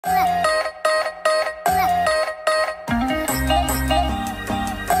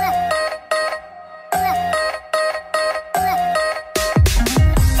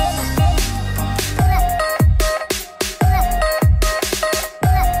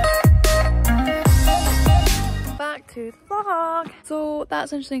to the vlog. So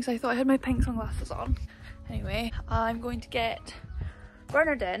that's interesting because I thought I had my pink sunglasses on. Anyway, I'm going to get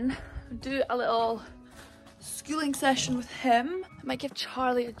Bernard in, do a little schooling session with him. I might give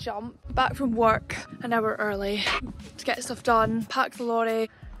Charlie a jump. Back from work an hour early to get stuff done, pack the lorry.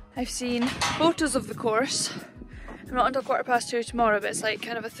 I've seen photos of the course. I'm not until 2:15 tomorrow, but it's like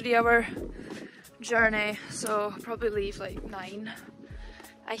kind of a 3-hour journey, so I'll probably leave like 9,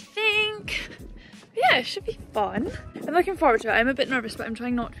 I think. Yeah, it should be fun. I'm looking forward to it. I'm a bit nervous, but I'm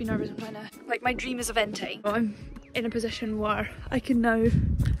trying not to be nervous. I'm trying to, like, my dream is eventing. I'm in a position where I can now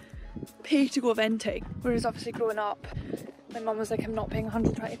pay to go eventing, whereas obviously growing up my mum was like, I'm not paying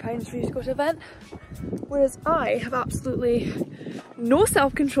 £120 for you to go to an event, whereas I have absolutely no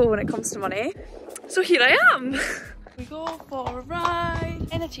self-control when it comes to money. So here I am. We go for a ride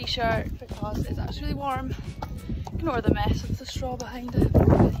in a t-shirt because it's actually really warm. Ignore the mess of the straw behind it.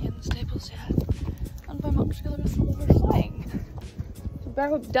 In the stables yet. And my mum's together with some overflying. So bear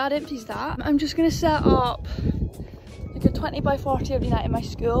hope Dad empties that. I'm just gonna set up like a 20x40 every night in my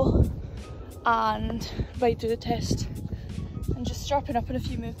school and ride through the test and just strapping up in a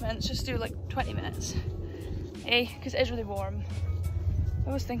few movements, just do like 20 minutes. Because it is really warm.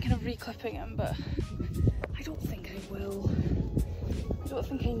 I was thinking of reclipping him, but I don't think I will. I don't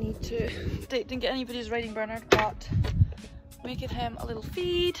think I need to. Didn't get anybody's riding Bernard, but making him a little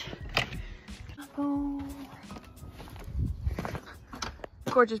feed. Oh,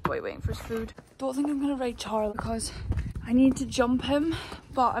 gorgeous boy waiting for his food. Don't think I'm gonna ride Charlie because I need to jump him,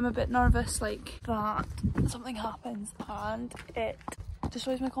 but I'm a bit nervous like that something happens and it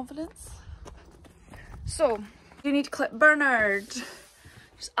destroys my confidence. So you need to clip Bernard.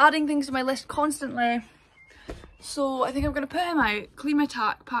 Just adding things to my list constantly. So I think I'm gonna put him out, clean my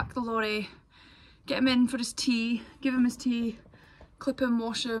tack, pack the lorry, get him in for his tea, give him his tea, clip him,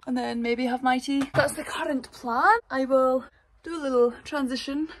 wash him, and then maybe have my tea. That's the current plan. I will do a little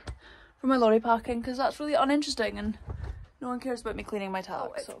transition from my lorry packing because that's really uninteresting and no one cares about me cleaning my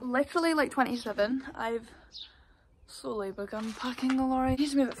tack. So literally like 27. I've slowly begun packing the lorry. I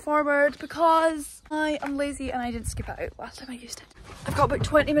need to move it forward because I am lazy and I didn't skip it out last time I used it. I've got about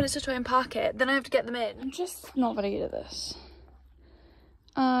 20 minutes to try and pack it, then I have to get them in. I'm just not very good at this.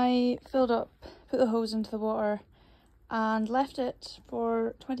 I filled up, put the hose into the water and left it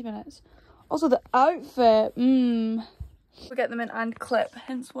for 20 minutes. Also the outfit, we'll get them in and clip,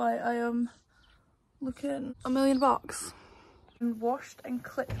 hence why I am looking $1 million. And washed and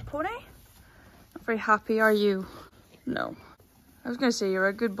clipped pony. Not very happy, are you? No. I was gonna say you're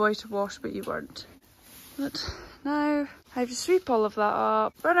a good boy to wash, but you weren't. But now I have to sweep all of that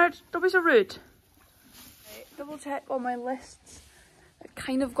up. Bernard, don't be so rude. Right, double check all my lists. I've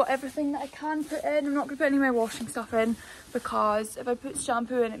kind of got everything that I can put in. I'm not gonna put any of my washing stuff in because if I put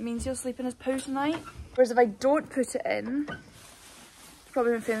shampoo in, it means he'll sleep in his poo tonight. Whereas if I don't put it in, it's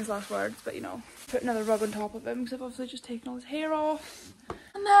probably my famous last words, but you know, put another rug on top of him because I've obviously just taken all his hair off.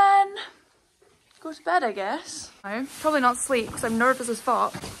 And then go to bed, I guess. No, probably not sleep because I'm nervous as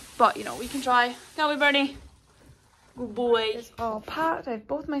fuck, but you know, we can try. Can't we, Bernie? Good boy. It's all packed. I have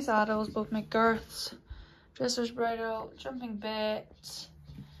both my saddles, both my girths, dresser's bridle, jumping bit.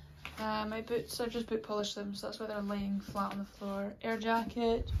 My boots, I've just boot polished them, so that's why they're laying flat on the floor. Air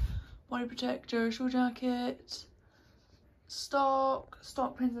jacket, body protector, show jacket, stock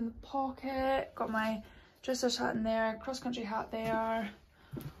pins in the pocket, got my dresser's hat in there, cross-country hat there,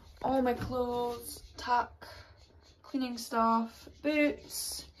 all my clothes, tack, cleaning stuff,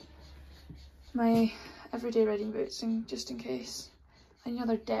 boots, my everyday riding boots, and just in case.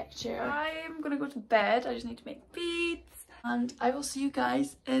 Another deck chair. I'm gonna go to bed. I just need to make feeds and I will see you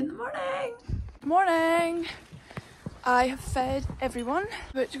guys in the morning. Morning. I have fed everyone.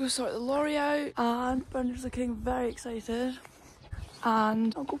 About to go sort the lorry out and Bernard's looking very excited.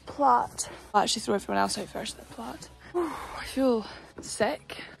 And I'll go plat. I'll actually throw everyone else out first then plat. I feel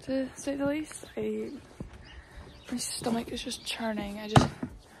sick to say the least. My stomach is just churning.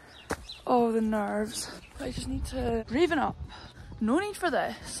 Oh, the nerves. I just need to raven up. No need for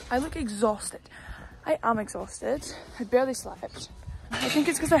this. I look exhausted. I am exhausted. I barely slept. I think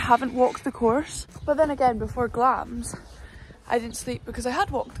it's because I haven't walked the course. But then again, before Glams, I didn't sleep because I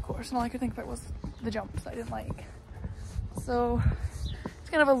had walked the course and all I could think about was the jumps that I didn't like. So it's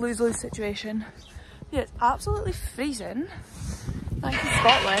kind of a lose-lose situation. Yeah, it's absolutely freezing. Thank you,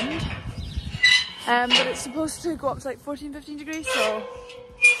 Scotland. But it's supposed to go up to like 14-15 degrees, so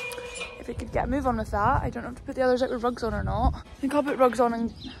if we could get a move on with that. I don't know if to put the others out with rugs on or not. I think I'll put rugs on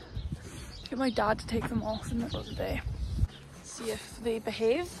and get my dad to take them off in the middle of the day. See if they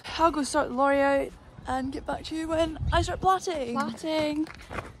behave. I'll go start the lorry out and get back to you when I start plaiting.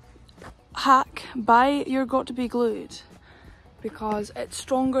 hack, buy your Got To Be glued, because it's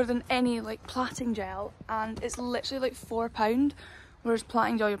stronger than any like plaiting gel and it's literally like £4, whereas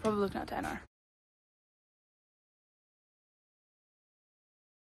plaiting gel you're probably looking at a tenner.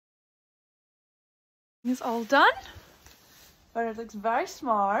 It's all done. Bernard looks very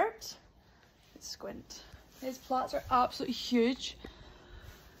smart. Let's squint. His plaits are absolutely huge,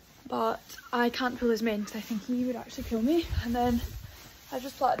 but I can't pull his mane because I think he would actually kill me. And then I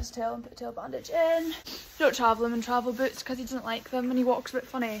just plaited his tail and put a tail bandage in. Don't travel him in travel boots because he doesn't like them and he walks a bit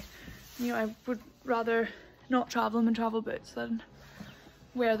funny. You know, I would rather not travel him in travel boots than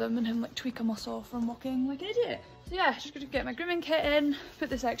wear them and him like tweak a muscle from walking like an idiot. So yeah, just gonna get my grooming kit in, put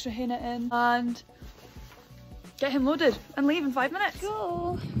this extra hair net in and get him loaded and leave in 5 minutes.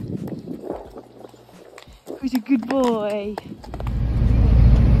 Go! Who's a good boy?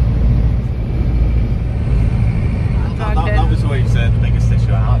 That was always the biggest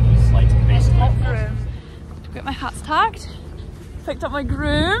issue I had, was like basically. Got my hats tagged, picked up my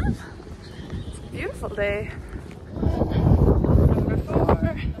groom. It's a beautiful day. Number 4,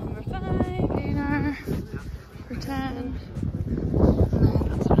 number 5, gainer, number 10.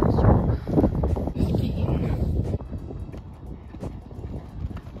 That's our next one. 15.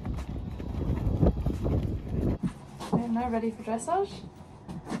 I'm now ready for dressage.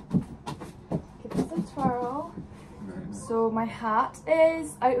 Give this a twirl. So my hat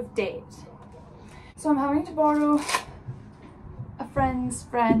is out of date. So I'm having to borrow a friend's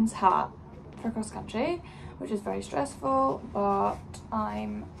hat for cross country, which is very stressful, but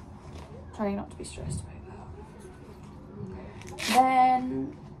I'm trying not to be stressed about that.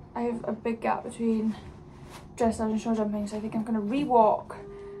 Then I have a big gap between dressage and show jumping, so I think I'm going to re-walk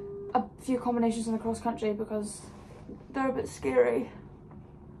a few combinations in the cross country because they're a bit scary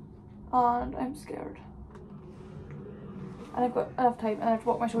and I'm scared. And I've got enough time, and I have to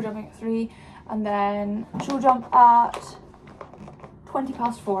walk my show jumping at 3 and then show jump at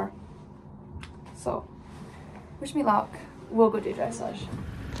 4:20. So wish me luck, we'll go do dressage.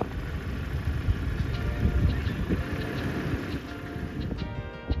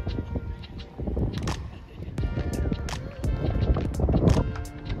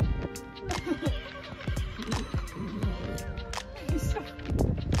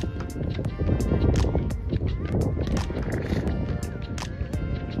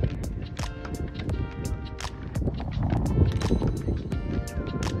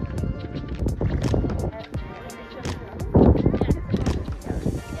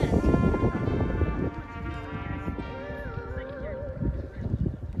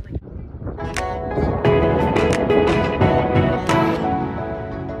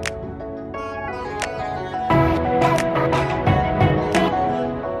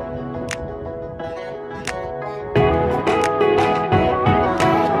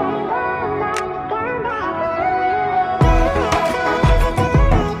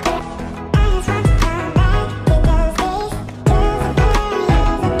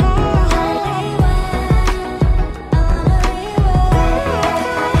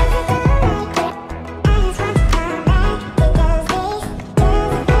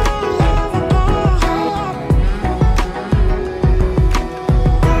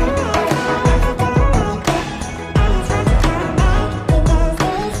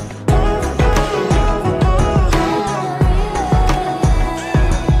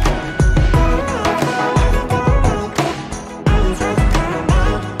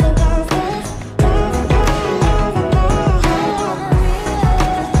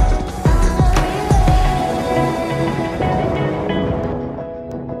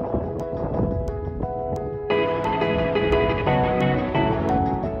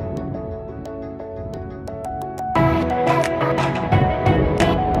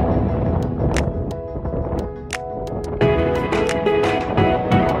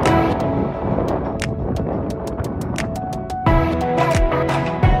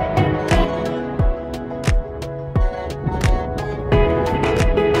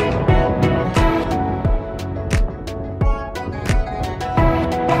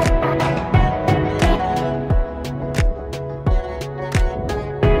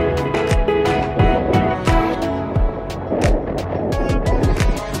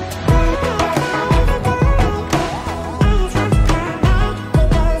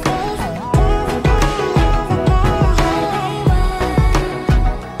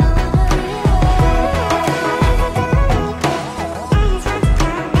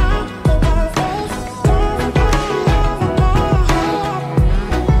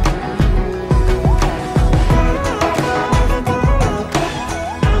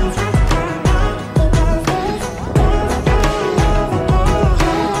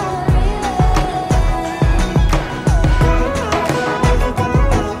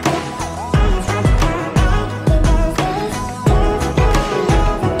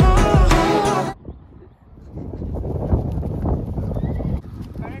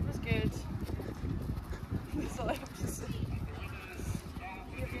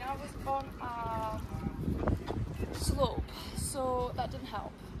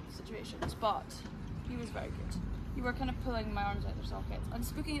 but he was very good. You were kind of pulling my arms out their sockets and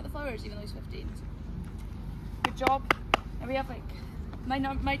spooking at the flowers even though he's 15. Good job. And we have like,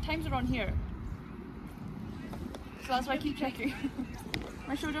 my times are on here. So that's why I keep checking.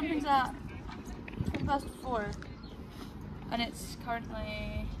 My show jumping's at 4:20 and it's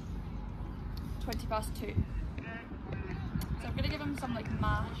currently 2:20. So I'm gonna give him some like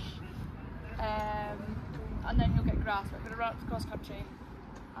mash and then he'll get grass. But I'm gonna run up to cross country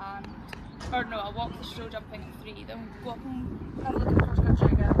and, or no, I'll walk the show jumping at 3, then we'll go up and have a look at the cross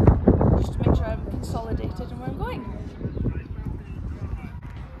country again, just to make sure I'm consolidated in where I'm going.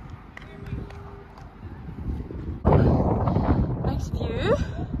 Nice view.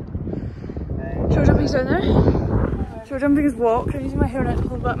 Show jumping's down there. Show jumping is walked. I'm using my hairnet to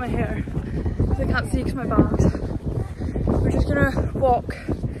hold back my hair because I can't see because my bags. We're just gonna walk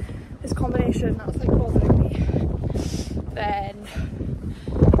this combination that's like bothering me. Then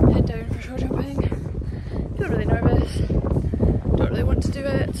head down for show jumping. Feel really nervous. Don't really want to do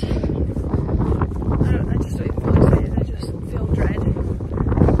it. I just don't even feel excited. I just feel dread.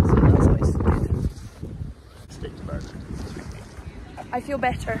 So that's always good. Stick to burger. I feel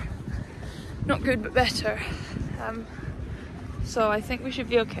better. Not good, but better. So I think we should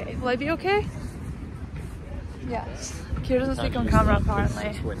be okay. Will I be okay? Yes. Kira doesn't speak on camera apparently.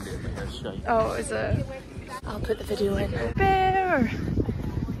 It's windy in here, Oh, is it? I'll put the video in. Bear!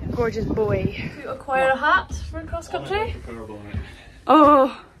 Gorgeous boy. To acquire a hat for cross country?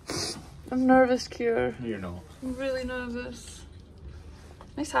 Oh, I'm nervous, Kira. You're not. I'm really nervous.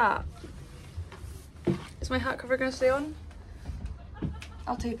 Nice hat. Is my hat cover going to stay on?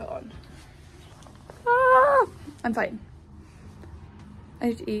 I'll tape it on. Ah! I'm fine. I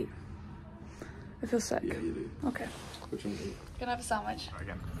need to eat. I feel sick. Yeah, you do. Okay. Which one do you Gonna have a sandwich.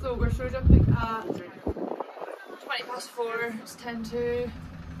 Again. So we're show jumping at 4:20. It's 10:02.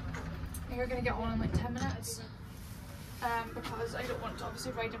 And you're gonna get on in like 10 minutes. Because I don't want to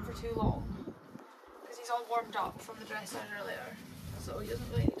obviously ride him for too long. Because he's all warmed up from the dress down earlier. So he doesn't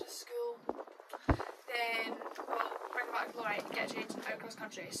really need to school. Then we'll bring him back to Laurie, get changed and out cross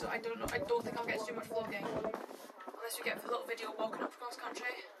country. So I don't think I'll get to do much vlogging. Unless we get a little video walking up cross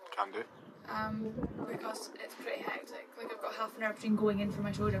country. Can do. Because it's pretty hectic. Like I've got half an hour between going in for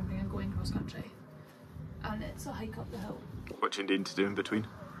my show jumping and going cross country. And it's a hike up the hill. What do you need to do in between?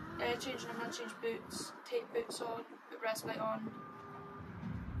 Changing him, I'll change boots, take boots on, put breastplate on,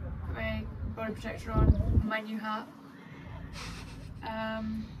 put my body protector on, my new hat. Yeah,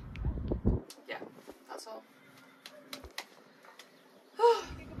 that's all.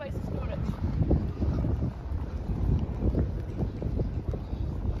 Goodbye to storage.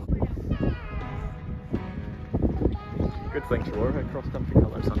 Good thing she wore her cross-country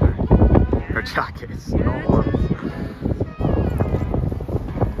colours under her jacket. It's not warm.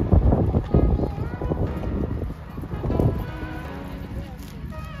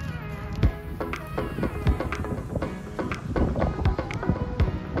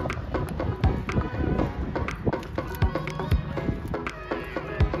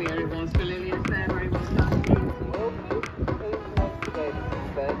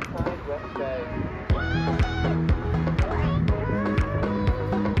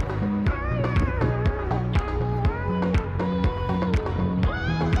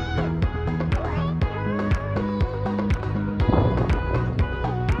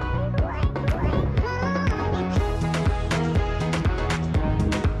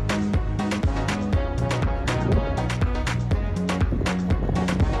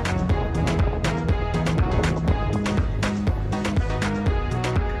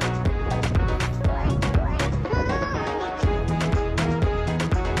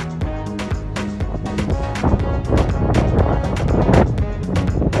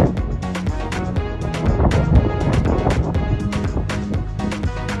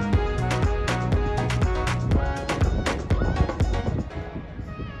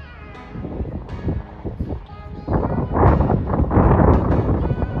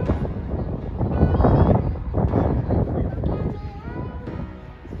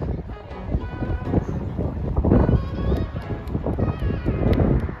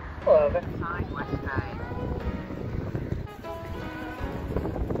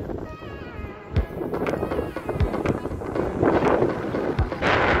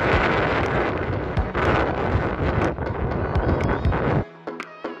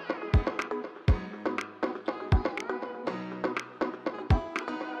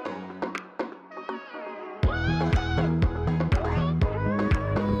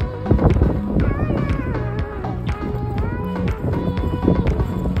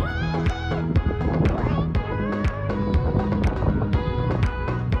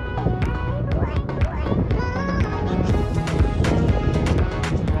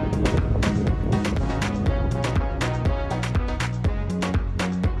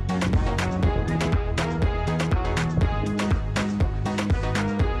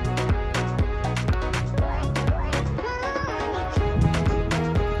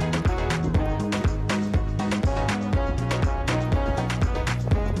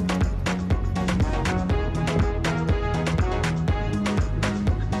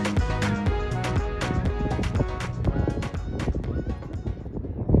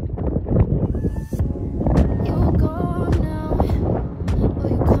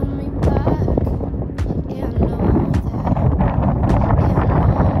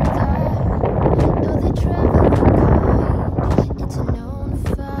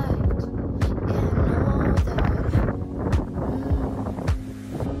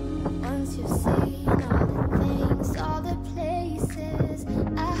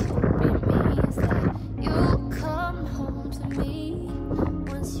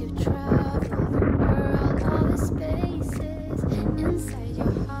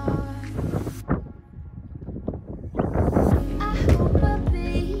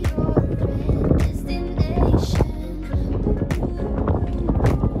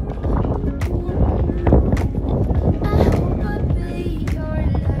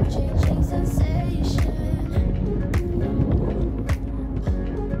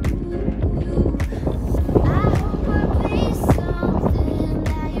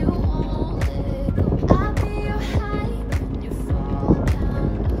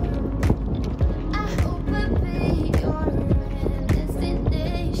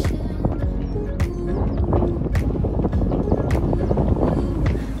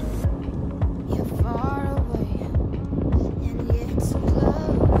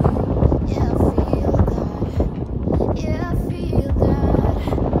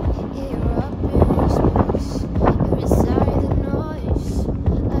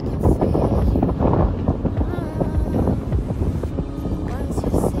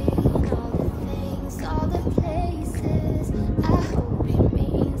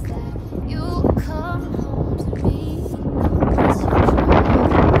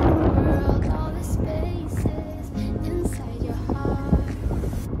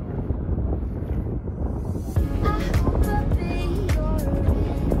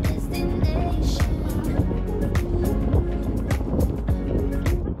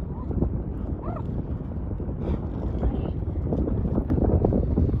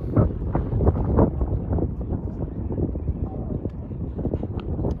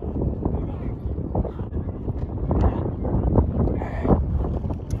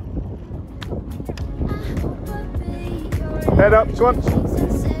 Head up, go on.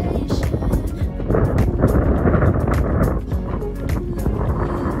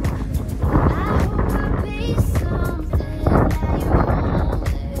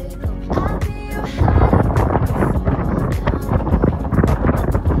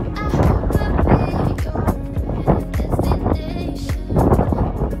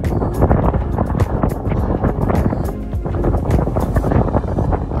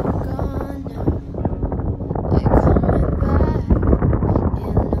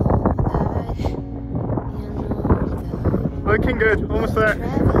 Looking good, almost there.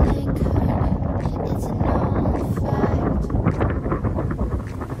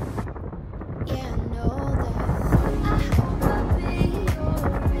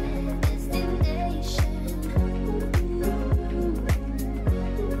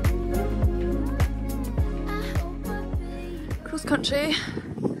 Cross country,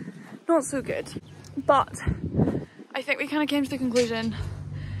 not so good, but I think we kind of came to the conclusion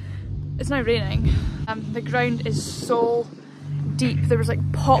it's now raining. The ground is so deep, there was like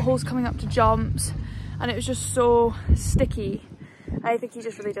potholes coming up to jumps and it was just so sticky. I think he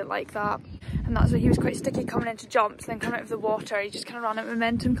just really didn't like that, and that's why he was quite sticky coming into jumps, then coming out of the water he just kind of ran out of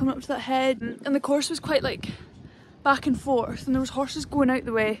momentum coming up to that head, and the course was quite like back and forth and there was horses going out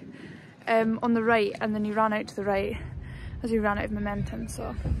the way on the right, and then he ran out to the right as he ran out of momentum.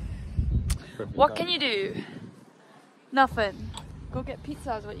 So what can you do? Nothing. Go get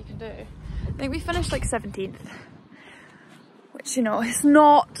pizza is what you can do. I think we finished like 17th, which, you know, is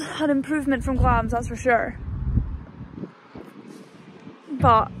not an improvement from Glams, that's for sure.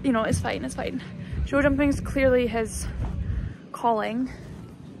 But, you know, it's fine, it's fine. Show jumping is clearly his calling,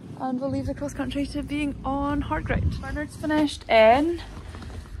 and we'll leave the cross country to being on hard ground. Bernard's finished in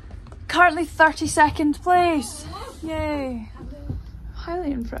currently 32nd place. Yay.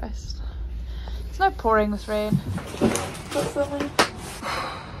 Highly impressed. It's now pouring with rain.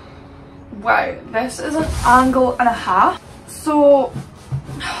 Wow, this is an angle and a half. So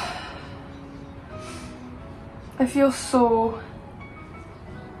I feel so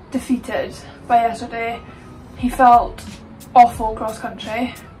defeated by yesterday. He felt awful cross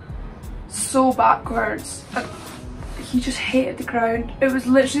country, so backwards. He just hated the ground. It was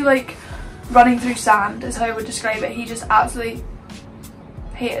literally like running through sand is how I would describe it. He just absolutely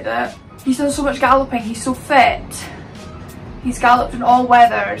hated it. He's done so much galloping, he's so fit. He's galloped in all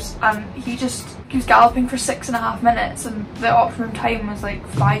weathers, and he was galloping for 6.5 minutes, and the optimum time was like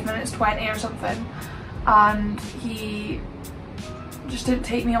 5 minutes 20 or something, and he just didn't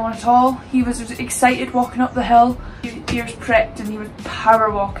take me on at all. He was excited walking up the hill, ears pricked, and he was power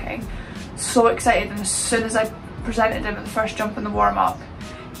walking, so excited, and as soon as I presented him at the first jump in the warm-up,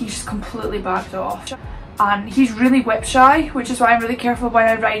 he just completely backed off. And he's really whip shy, which is why I'm really careful when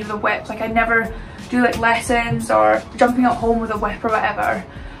I ride with a whip. Like, I never do like lessons or jumping up home with a whip or whatever.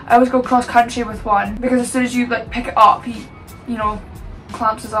 I always go cross country with one, because as soon as you like pick it up, he, you know,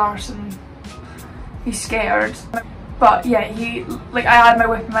 clamps his arse and he's scared. But yeah, he, like, I had my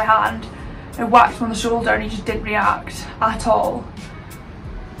whip in my hand, I whacked him on the shoulder and he just didn't react at all,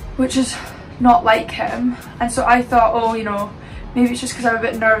 which is not like him. And so I thought, oh, you know, maybe it's just because I'm a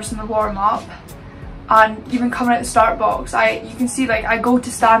bit nervous in the warm-up. And even coming out the start box, you can see, like, I go to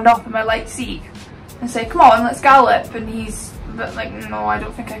stand up in my light seat and say, come on, let's gallop, and he's a bit like, no, I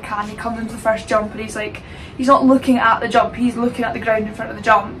don't think I can. He comes into the first jump and he's like, he's not looking at the jump, he's looking at the ground in front of the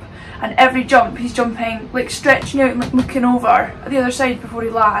jump, and every jump he's jumping, like stretching out and like looking over at the other side before he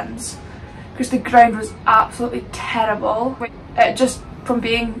lands, because the ground was absolutely terrible. Just from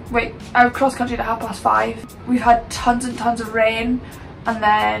being, I would cross country at 5:30. We've had tons and tons of rain, and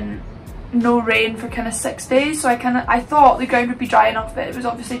then no rain for kind of 6 days, so I thought the ground would be dry enough, but it was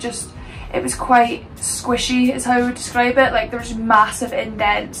obviously just, it was quite squishy is how I would describe it. Like, there was massive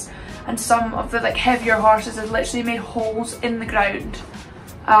indents, and some of the like heavier horses had literally made holes in the ground.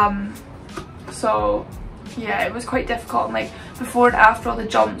 So yeah, it was quite difficult, and like before and after all the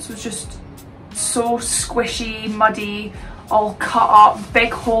jumps was just so squishy, muddy, all cut up,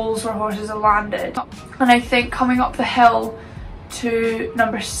 big holes where horses had landed. And I think coming up the hill to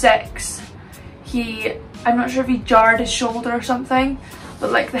number 6, I'm not sure if he jarred his shoulder or something, but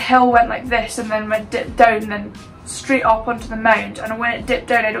like the hill went like this and then went dip down and then straight up onto the mount, and when it dipped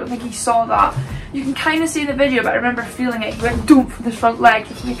down I don't think he saw that. You can kind of see in the video, but I remember feeling it. He went doom from the front leg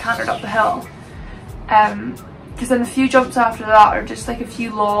as he cantered up the hill. Because then the few jumps after that are just like a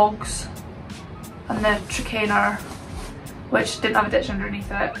few logs and the chicaner, which didn't have a ditch underneath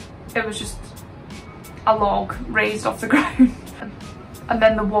it. It was just a log raised off the ground. And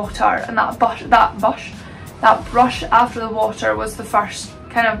then the water, and that brush after the water was the first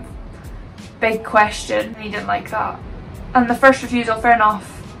kind of big question. He didn't like that. And the first refusal, fair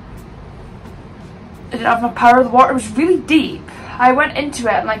enough, I didn't have enough power. The water was really deep. I went into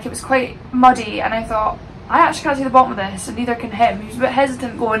it and like it was quite muddy, and I thought, I actually can't see the bottom of this, and neither can him. He was a bit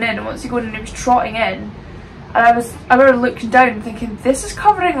hesitant going in, and once he got in, he was trotting in. And I remember looking down thinking, this is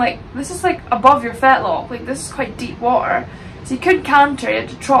covering, like, this is like above your fetlock, like this is quite deep water. So he couldn't canter, he had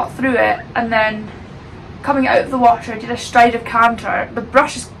to trot through it, and then coming out of the water, I did a stride of canter. The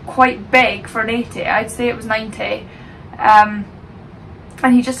brush is quite big for an 80, I'd say it was 90. And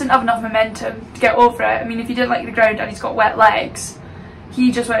he just didn't have enough momentum to get over it. I mean, if he didn't like the ground and he's got wet legs,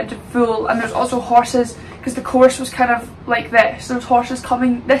 he just went into full. And there's also horses, because the course was kind of like this. There was horses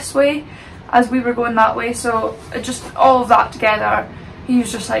coming this way as we were going that way, so it just, all of that together, he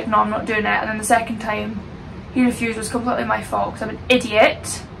was just like, no, I'm not doing it. And then the second time he refused was completely my fault, because I'm an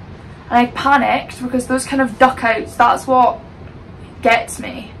idiot. And I panicked, because those kind of duck outs, that's what gets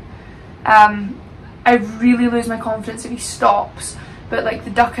me. I really lose my confidence if he stops, but like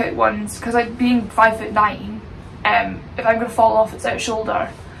the duck out ones, because like being 5'9", if I'm going to fall off, it's out shoulder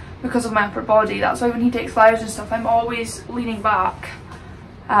because of my upper body. That's why when he takes flyers and stuff, I'm always leaning back.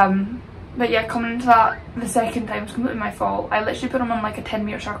 But yeah, coming into that the second time was completely my fault. I literally put him on like a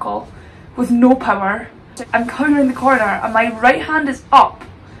 10-metre circle with no power. I'm coming around the corner and my right hand is up,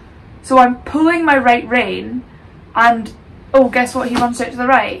 so I'm pulling my right rein, and oh, guess what, he runs out to the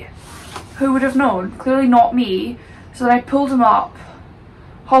right. Who would have known? Clearly not me. So then I pulled him up,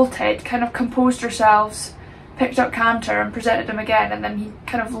 halted, kind of composed ourselves, picked up canter and presented him again, and then he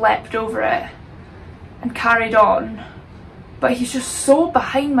kind of leapt over it and carried on. But he's just so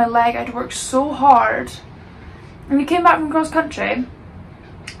behind my leg. I'd worked so hard. And we came back from cross country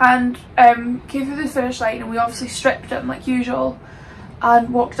and came through the finish line, and we obviously stripped him like usual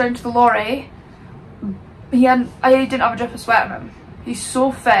and walked down to the lorry. I didn't have a drip of sweat on him. He's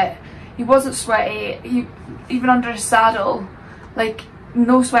so fit. He wasn't sweaty. Even under his saddle, like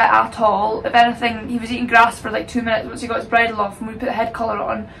no sweat at all. If anything, he was eating grass for like 2 minutes once he got his bridle off, and we put the head collar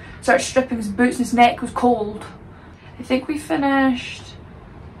on, started stripping his boots, and his neck was cold. I think we finished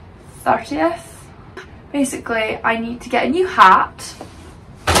 30th. Basically, I need to get a new hat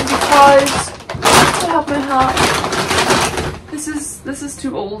because I have my hat. This is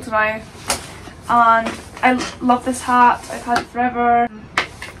too old now, and I love this hat. I've had it forever,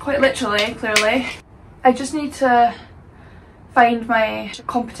 quite literally, clearly. I just need to find my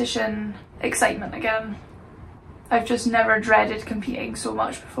competition excitement again. I've just never dreaded competing so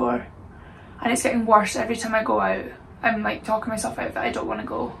much before, and it's getting worse every time I go out. I'm like talking myself out that I don't want to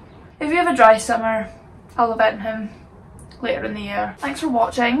go. If you have a dry summer, I'll event him later in the year. Thanks for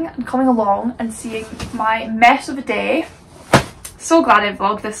watching and coming along and seeing my mess of a day. So glad I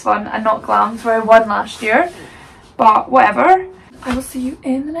vlogged this one and not Glams where I won last year, but whatever. I will see you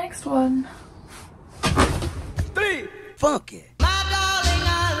in the next one. 3, fuck it. My darling,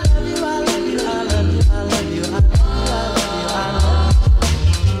 I love you.